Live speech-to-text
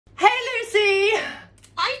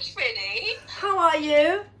are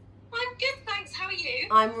you? I'm good, thanks. How are you?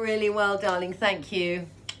 I'm really well, darling. Thank you.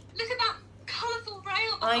 Look at that colourful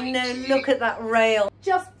rail I behind know, you. look at that rail.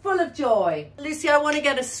 Just full of joy. Lucy, I want to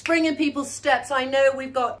get a spring in people's steps. I know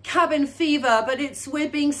we've got cabin fever, but we're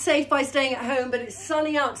being safe by staying at home, but it's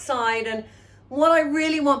sunny outside. And what I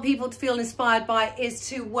really want people to feel inspired by is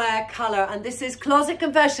to wear colour. And this is Closet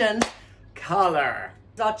Confessions, colour.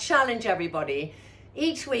 Our challenge, everybody,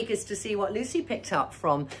 each week is to see what Lucy picked up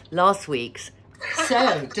from last week's.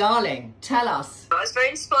 So, darling, tell us. I was very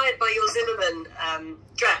inspired by your Zimmerman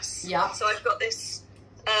dress. Yeah. So I've got this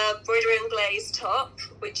broidery and glaze top,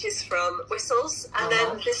 which is from Whistles, and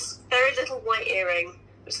then this very little white earring.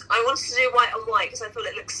 I wanted to do white on white because I thought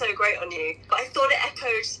it looked so great on you, but I thought it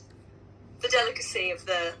echoed the delicacy of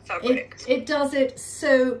the fabric. It does it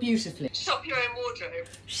so beautifully. Shop your own wardrobe.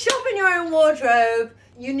 Shop in your own wardrobe.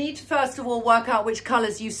 You need to first of all work out which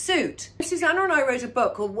colours you suit. Susanna and I wrote a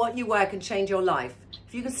book called What You Wear Can Change Your Life.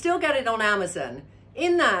 If you can still get it on Amazon.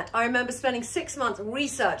 In that, I remember spending 6 months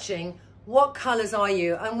researching what colours are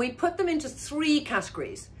you, and we put them into 3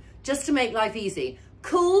 categories just to make life easy.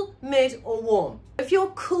 Cool, mid or warm. If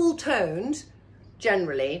you're cool toned,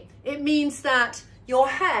 generally, it means that your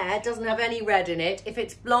hair doesn't have any red in it. If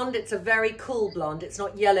it's blonde, it's a very cool blonde. It's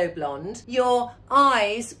not yellow blonde. Your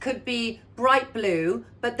eyes could be bright blue,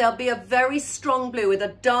 but there'll be a very strong blue with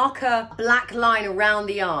a darker black line around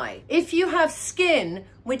the eye. If you have skin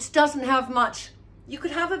which doesn't have much, you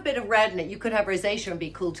could have a bit of red in it. You could have rosacea and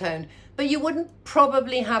be cool toned, but you wouldn't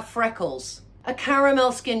probably have freckles. A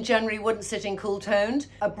caramel skin generally wouldn't sit in cool toned.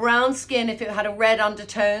 A brown skin, if it had a red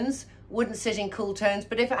undertones, wouldn't sit in cool tones,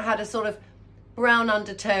 but if it had a sort of brown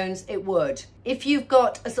undertones, it would. If you've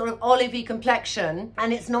got a sort of olivey complexion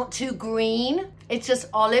and it's not too green, it's just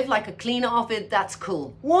olive, like a cleaner off it, that's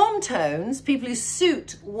cool. Warm tones, people who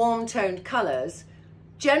suit warm toned colours,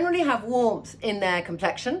 generally have warmth in their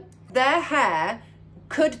complexion. Their hair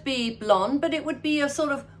could be blonde, but it would be a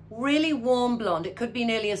sort of really warm blonde. It could be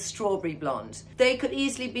nearly a strawberry blonde. They could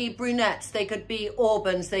easily be brunettes. They could be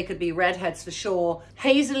auburns. They could be redheads for sure.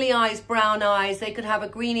 Hazily eyes, brown eyes. They could have a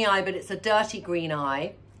greeny eye, but it's a dirty green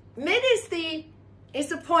eye. Mid is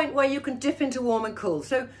the point where you can dip into warm and cool.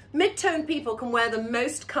 So mid-tone people can wear the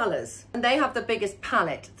most colours, and they have the biggest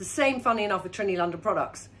palette. The same, funny enough, with Trinny London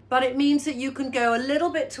products. But it means that you can go a little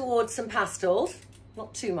bit towards some pastels,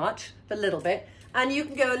 not too much, but a little bit, and you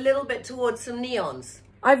can go a little bit towards some neons.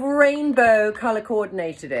 I've rainbow colour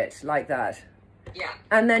coordinated it like that. Yeah.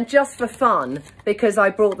 And then just for fun, because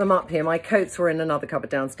I brought them up here, my coats were in another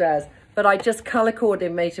cupboard downstairs, but I just colour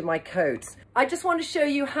coordinated my coats. I just want to show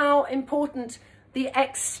you how important the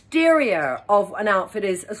exterior of an outfit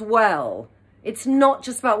is as well. It's not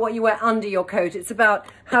just about what you wear under your coat, it's about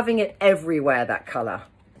having it everywhere, that colour.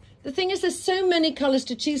 The thing is, there's so many colours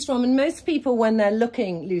to choose from, and most people, when they're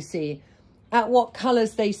looking, Lucy, at what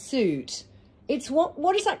colours they suit, it's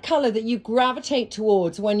what is that colour that you gravitate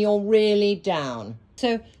towards when you're really down?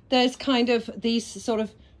 So there's kind of these sort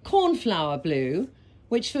of cornflower blue,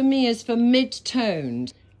 which for me is for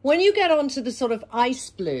mid-toned. When you get onto the sort of ice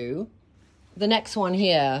blue, the next one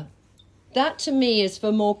here, that to me is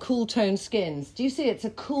for more cool-toned skins. Do you see? It's a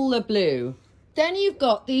cooler blue. Then you've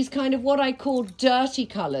got these kind of what I call dirty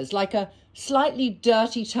colours, like a slightly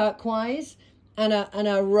dirty turquoise and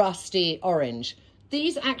a rusty orange.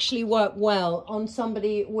 These actually work well on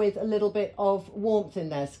somebody with a little bit of warmth in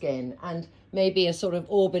their skin and maybe a sort of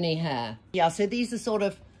auburney hair. Yeah, so these are sort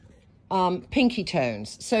of pinky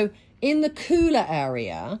tones. So in the cooler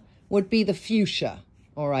area would be the fuchsia,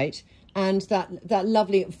 all right? And that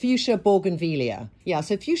lovely fuchsia bougainvillea. Yeah,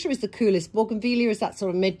 so fuchsia is the coolest. Bougainvillea is that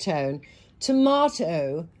sort of mid-tone.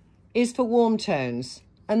 Tomato is for warm tones.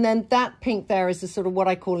 And then that pink there is a sort of what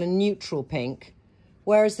I call a neutral pink.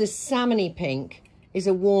 Whereas this salmony pink is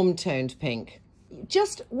a warm toned pink.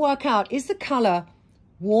 Just work out, is the colour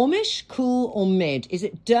warmish, cool or mid? Is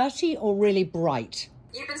it dirty or really bright?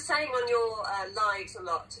 You've been saying on your lives a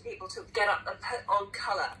lot to people to get up and put on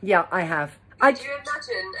colour. Yeah, I have. Do you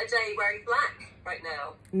imagine a day wearing black right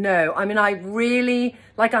now? No, I mean, I really,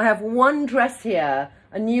 like I have one dress here,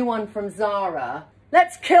 a new one from Zara.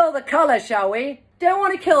 Let's kill the colour, shall we? Don't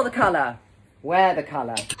want to kill the colour. Wear the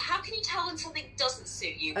colour. How can you tell when something doesn't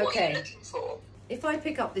suit you? What are you looking for? If I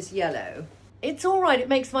pick up this yellow, it's all right. It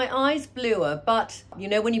makes my eyes bluer, but you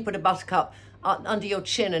know when you put a buttercup under your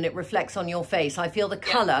chin and it reflects on your face, I feel the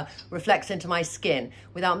colour reflects into my skin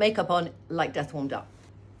without makeup on, like Death Warmed Up.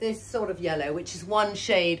 This sort of yellow, which is one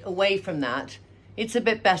shade away from that, it's a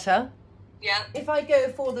bit better. Yeah. If I go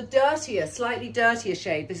for the dirtier, slightly dirtier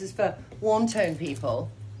shade, this is for warm tone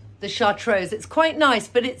people, the Chartreuse. It's quite nice,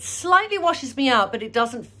 but it slightly washes me out, but it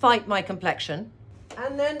doesn't fight my complexion.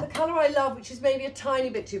 And then the colour I love, which is maybe a tiny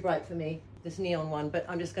bit too bright for me, this neon one, but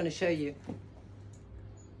I'm just going to show you.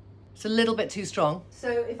 It's a little bit too strong. So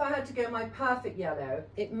if I had to go my perfect yellow,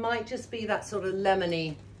 it might just be that sort of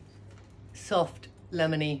lemony, soft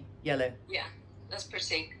lemony yellow. Yeah, that's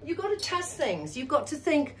pretty. You've got to test things. You've got to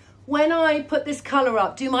think, when I put this colour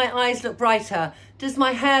up, do my eyes look brighter? Does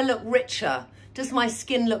my hair look richer? Does my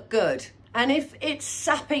skin look good? And if it's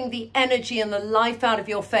sapping the energy and the life out of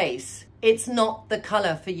your face, it's not the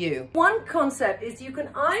colour for you. One concept is you can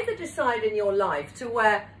either decide in your life to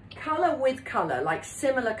wear colour with colour, like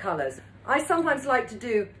similar colours. I sometimes like to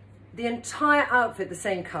do the entire outfit the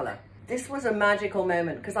same colour. This was a magical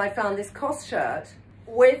moment because I found this COS shirt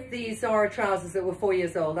with these Zara trousers that were 4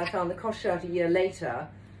 years old. I found the COS shirt a year later.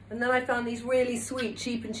 And then I found these really sweet,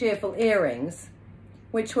 cheap and cheerful earrings,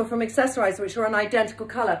 which were from Accessorize, which were an identical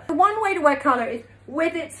colour. The one way to wear colour is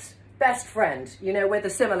with its best friend, you know, with a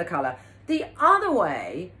similar colour. The other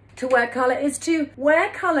way to wear colour is to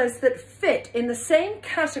wear colours that fit in the same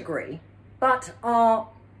category, but are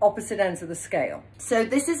opposite ends of the scale. So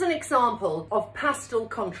this is an example of pastel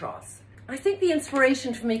contrast. I think the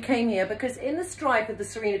inspiration for me came here because in the stripe of the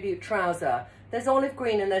Serena Butte trouser, there's olive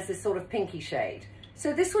green and there's this sort of pinky shade.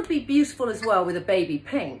 So this would be beautiful as well with a baby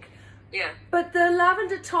pink. Yeah. But the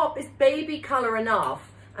lavender top is baby colour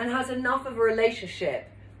enough and has enough of a relationship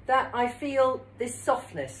that I feel this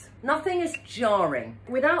softness. Nothing is jarring.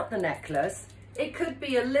 Without the necklace, it could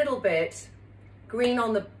be a little bit green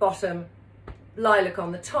on the bottom, lilac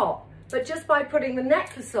on the top. But just by putting the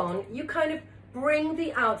necklace on, you kind of bring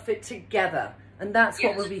the outfit together. And that's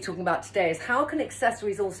what we'll be talking about today, is how can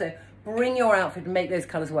accessories also bring your outfit and make those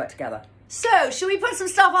colours work together. So, should we put some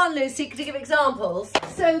stuff on, Lucy, to give examples?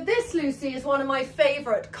 So this, Lucy, is one of my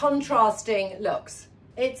favourite contrasting looks.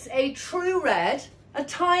 It's a true red, a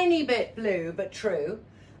tiny bit blue, but true.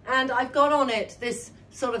 And I've got on it this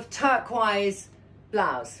sort of turquoise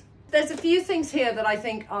blouse. There's a few things here that I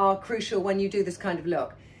think are crucial when you do this kind of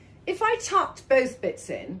look. If I tucked both bits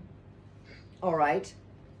in, all right,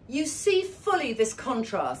 you see fully this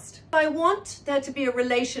contrast. I want there to be a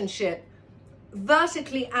relationship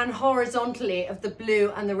vertically and horizontally of the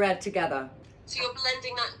blue and the red together. So you're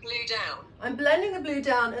blending that blue down? I'm blending the blue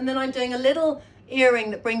down and then I'm doing a little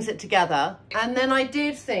earring that brings it together. And then I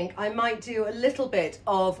did think I might do a little bit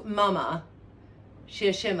of Mama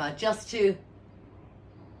sheer shimmer just to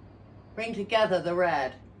bring together the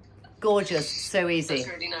red. Gorgeous, so easy. That's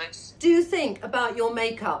really nice. Do think about your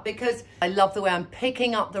makeup because I love the way I'm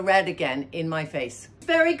picking up the red again in my face.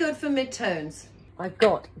 Very good for mid-tones. I've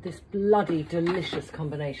got this bloody delicious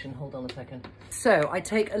combination. Hold on a second. So I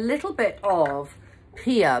take a little bit of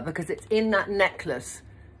Pia because it's in that necklace.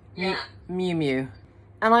 Yeah. Miu Miu.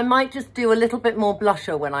 And I might just do a little bit more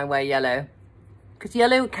blusher when I wear yellow. Because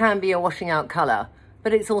yellow can be a washing out colour,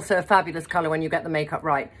 but it's also a fabulous colour when you get the makeup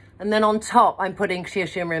right. And then on top, I'm putting Sheer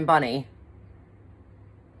Shimmer and Bunny,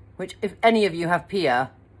 which if any of you have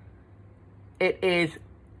Pia, it is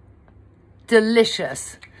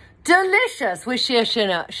delicious. Delicious with Sheer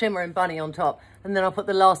Shimmer and Bunny on top. And then I'll put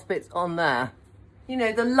the last bits on there. You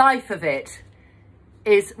know, the life of it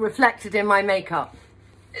is reflected in my makeup.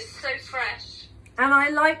 It's so fresh. And I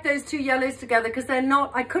like those two yellows together because they're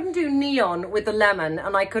not, I couldn't do neon with the lemon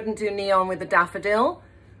and I couldn't do neon with the daffodil,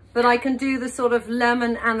 but I can do the sort of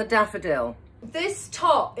lemon and the daffodil. This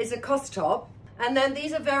top is a COS top and then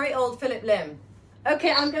these are very old Philip Lim.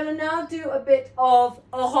 Okay, I'm going to now do a bit of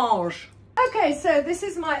orange. Okay, so this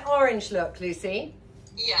is my orange look, Lucy.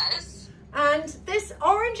 Yes. And this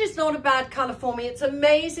orange is not a bad colour for me. It's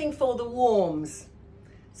amazing for the warms.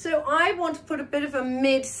 So I want to put a bit of a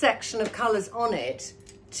mid-section of colours on it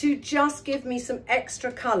to just give me some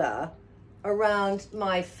extra colour around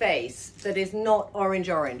my face that is not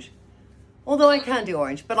orange. Although I can do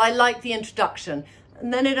orange, but I like the introduction.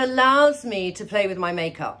 And then it allows me to play with my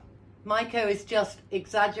makeup. Maiko is just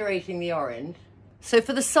exaggerating the orange. So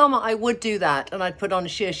for the summer, I would do that and I'd put on a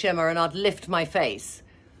sheer shimmer and I'd lift my face.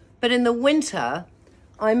 But in the winter,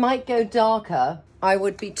 I might go darker. I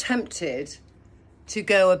would be tempted to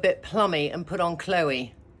go a bit plummy and put on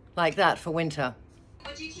Chloe like that for winter.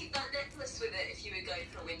 Would you keep that necklace with it if you were going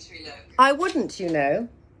for a wintry look? I wouldn't, you know.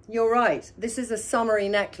 You're right. This is a summery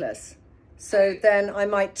necklace. So then I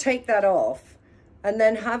might take that off and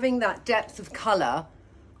then having that depth of colour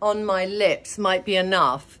on my lips might be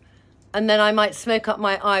enough. And then I might smoke up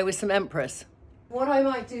my eye with some Empress. What I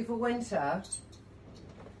might do for winter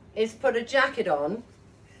is put a jacket on.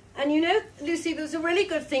 And you know, Lucy, there's a really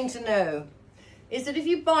good thing to know, is that if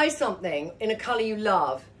you buy something in a colour you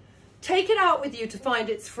love, take it out with you to find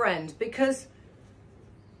its friend, because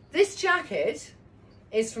this jacket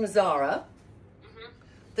is from Zara.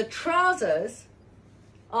 The trousers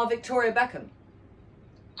are Victoria Beckham.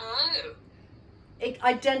 Oh.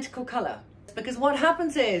 Identical colour. Because what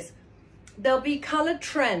happens is there'll be coloured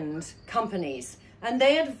trend companies, and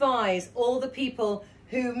they advise all the people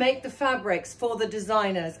who make the fabrics for the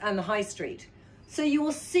designers and the high street. So you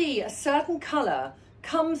will see a certain colour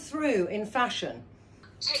come through in fashion.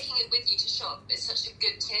 Taking it with you to shop is such a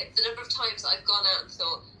good tip. The number of times I've gone out and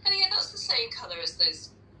thought, oh yeah, that's the same colour as those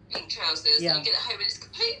pink trousers. Yeah. And you get it home and it's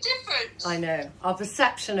completely different. I know. Our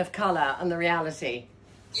perception of colour and the reality,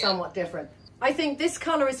 somewhat different. I think this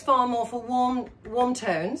colour is far more for warm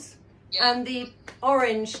tones. Yeah. And the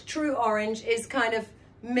orange, true orange, is kind of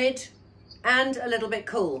mid and a little bit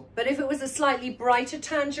cool. But if it was a slightly brighter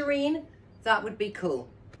tangerine, that would be cool.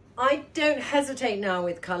 I don't hesitate now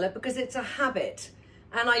with colour because it's a habit.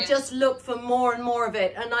 And I just look for more and more of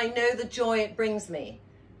it. And I know the joy it brings me.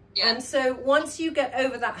 Yeah. And so once you get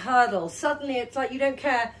over that hurdle, suddenly it's like you don't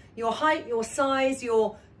care your height, your size,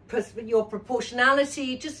 your proportionality.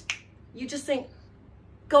 You just think,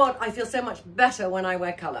 God, I feel so much better when I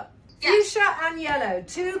wear colour. Yes. Fuchsia and yellow,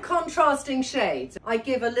 two contrasting shades. I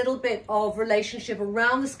give a little bit of relationship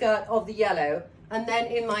around the skirt of the yellow, and then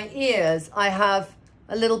in my ears I have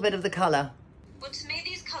a little bit of the colour. Well, to me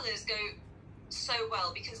these colours go so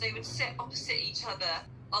well because they would sit opposite each other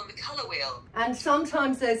on the colour wheel. And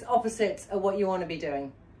sometimes those opposites are what you want to be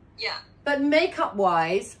doing. Yeah. But makeup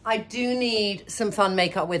wise, I do need some fun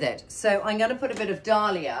makeup with it. So I'm going to put a bit of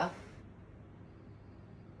Dahlia,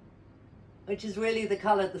 which is really the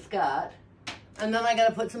colour of the skirt. And then I'm going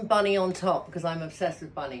to put some bunny on top because I'm obsessed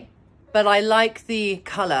with bunny. But I like the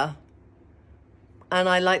colour. And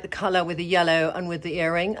I like the colour with the yellow and with the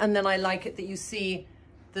earring. And then I like it that you see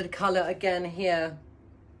the colour again here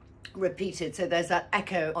repeated. So there's that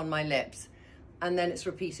echo on my lips. And then it's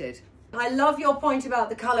repeated. I love your point about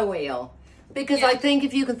the colour wheel. Because I think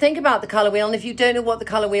if you can think about the colour wheel, and if you don't know what the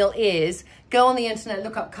colour wheel is, go on the internet,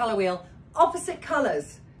 look up colour wheel. Opposite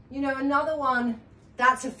colours. You know, another one,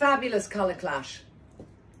 that's a fabulous colour clash.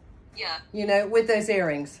 Yeah. You know, with those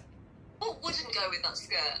earrings. What wouldn't go with that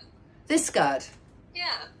skirt? This skirt.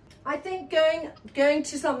 Yeah. I think going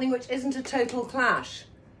to something which isn't a total clash.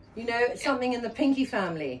 You know, something in the pinky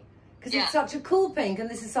family. Because it's such a cool pink and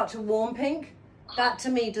this is such a warm pink. That to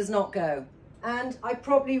me does not go. And I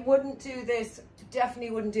probably wouldn't do this,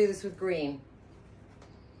 definitely wouldn't do this with green.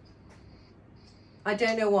 I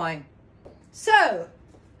don't know why. So,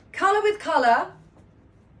 colour with colour.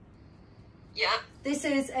 Yeah. This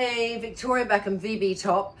is a Victoria Beckham VB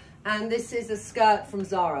top, and this is a skirt from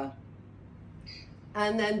Zara.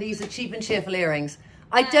 And then these are cheap and cheerful earrings.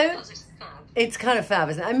 I don't, it's kind of fab,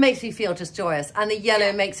 isn't it? It makes me feel just joyous, and the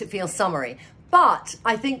yellow makes it feel summery. But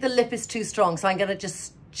I think the lip is too strong, so I'm going to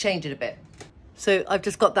just change it a bit. So I've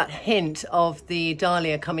just got that hint of the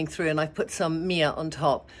Dahlia coming through, and I've put some Mia on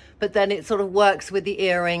top. But then it sort of works with the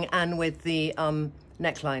earring and with the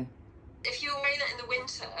neckline. If you were wearing that in the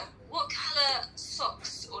winter, what colour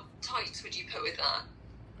socks or tights would you put with that?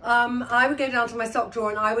 I would go down to my sock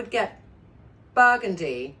drawer and I would get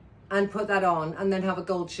burgundy and put that on and then have a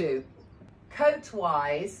gold shoe.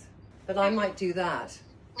 Coat-wise, but I might do that.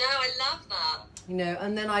 No, I love that. You know,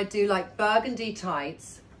 and then I do like burgundy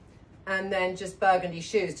tights and then just burgundy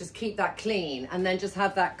shoes. Just keep that clean and then just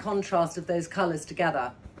have that contrast of those colours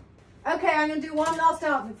together. Okay, I'm going to do one last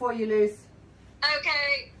outfit for you, Luce.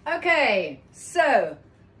 Okay. Okay, so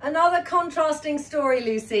another contrasting story,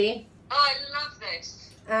 Lucy. Oh, I love this.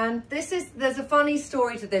 And there's a funny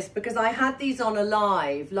story to this because I had these on a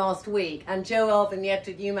live last week and Joe Elvin, the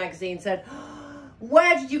editor of You Magazine, said,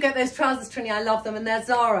 where did you get those trousers, Trinny? I love them and they're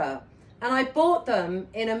Zara. And I bought them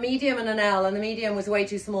in a medium and an L, and the medium was way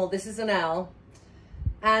too small. This is an L.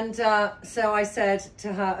 And so I said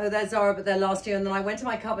to her, oh, they're Zara, but they're last year. And then I went to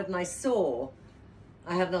my cupboard and I saw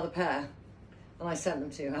I had another pair. And I sent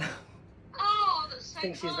them to her. Oh, that's so I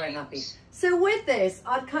think she was kind. very happy. So with this,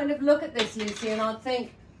 I'd kind of look at this, Lucy, and I'd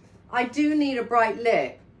think, I do need a bright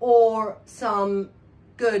lip or some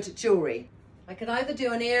good jewellery. I could either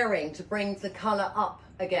do an earring to bring the colour up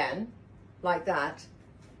again, like that,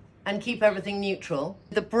 and keep everything neutral.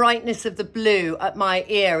 The brightness of the blue at my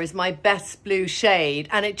ear is my best blue shade,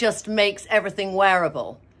 and it just makes everything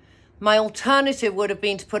wearable. My alternative would have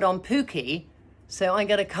been to put on Pookie, so I'm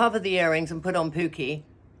going to cover the earrings and put on Pookie,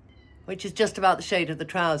 which is just about the shade of the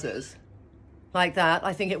trousers. Like that.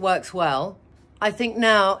 I think it works well. I think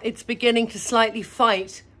now it's beginning to slightly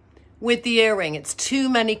fight with the earring. It's too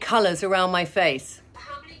many colours around my face.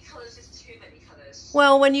 How many colours is too many colours?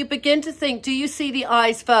 Well, when you begin to think, do you see the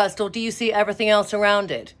eyes first or do you see everything else around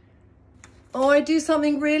it? Or I do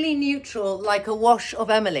something really neutral, like a wash of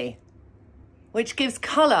Emily, which gives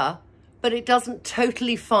colour, but it doesn't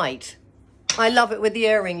totally fight. I love it with the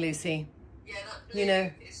earring, Lucy. Yeah, that blue you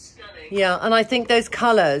know, is stunning. Yeah, and I think those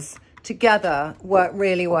colours together work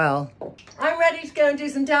really well. I'm ready to go and do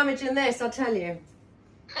some damage in this, I'll tell you.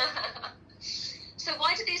 So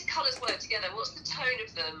why do these colours work together? What's the tone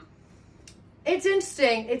of them? It's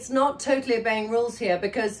interesting. It's not totally obeying rules here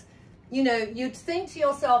because, you know, you'd think to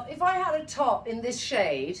yourself, if I had a top in this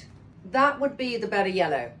shade, that would be the better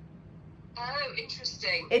yellow. Oh,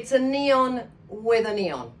 interesting. It's a neon with a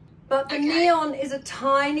neon. But the neon is a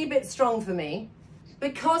tiny bit strong for me.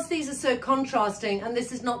 Because these are so contrasting and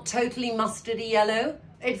this is not totally mustardy yellow,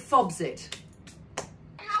 it fobs it.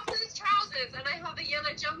 I have those trousers and I have a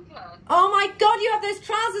yellow jumper. Oh my God, you have those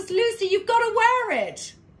trousers, Lucy. You've got to wear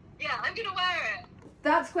it. Yeah, I'm going to wear it.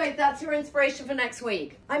 That's great. That's your inspiration for next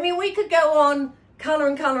week. I mean, we could go on colour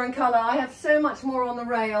and colour and colour. I have so much more on the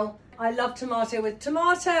rail. I love tomato with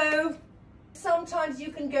tomato. Sometimes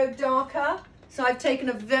you can go darker. So I've taken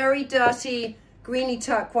a very dirty greeny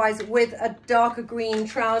turquoise with a darker green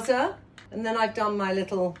trouser. And then I've done my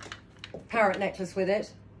little parrot necklace with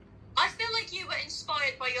it. I feel like you were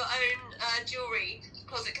inspired by your own jewellery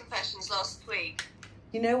closet confessions last week.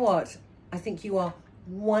 You know what? I think you are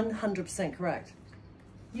 100% correct.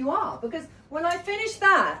 You are, because when I finished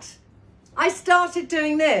that, I started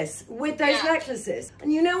doing this with those necklaces.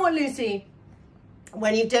 And you know what, Lucy?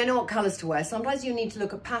 When you don't know what colours to wear, sometimes you need to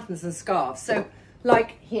look at patterns and scarves. So,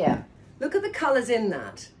 like here, look at the colours in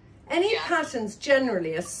that. Any patterns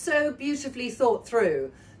generally are so beautifully thought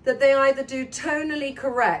through that they either do tonally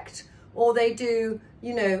correct or they do,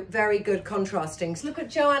 you know, very good contrasting. So look at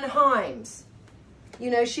Joanne Himes. You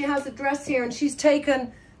know, she has a dress here and she's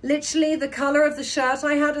taken literally the colour of the shirt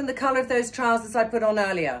I had and the colour of those trousers I put on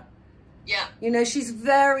earlier. Yeah. You know, she's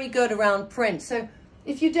very good around print. So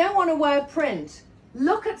if you don't want to wear print,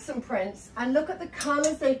 look at some prints and look at the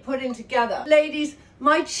colours they've put in together. Ladies,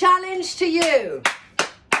 my challenge to you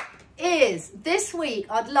is this week,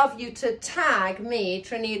 I'd love you to tag me,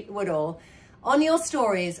 Trinny Woodall, on your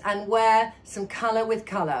stories and wear some colour with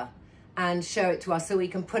colour and show it to us so we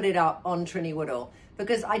can put it up on Trinny Woodall.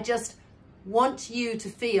 Because I just want you to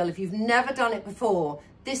feel, if you've never done it before,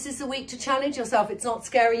 this is the week to challenge yourself. It's not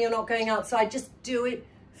scary, you're not going outside, just do it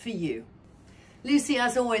for you. Lucy,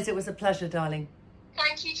 as always, it was a pleasure, darling.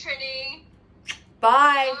 Thank you, Trinny.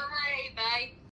 Bye. Bye. Bye.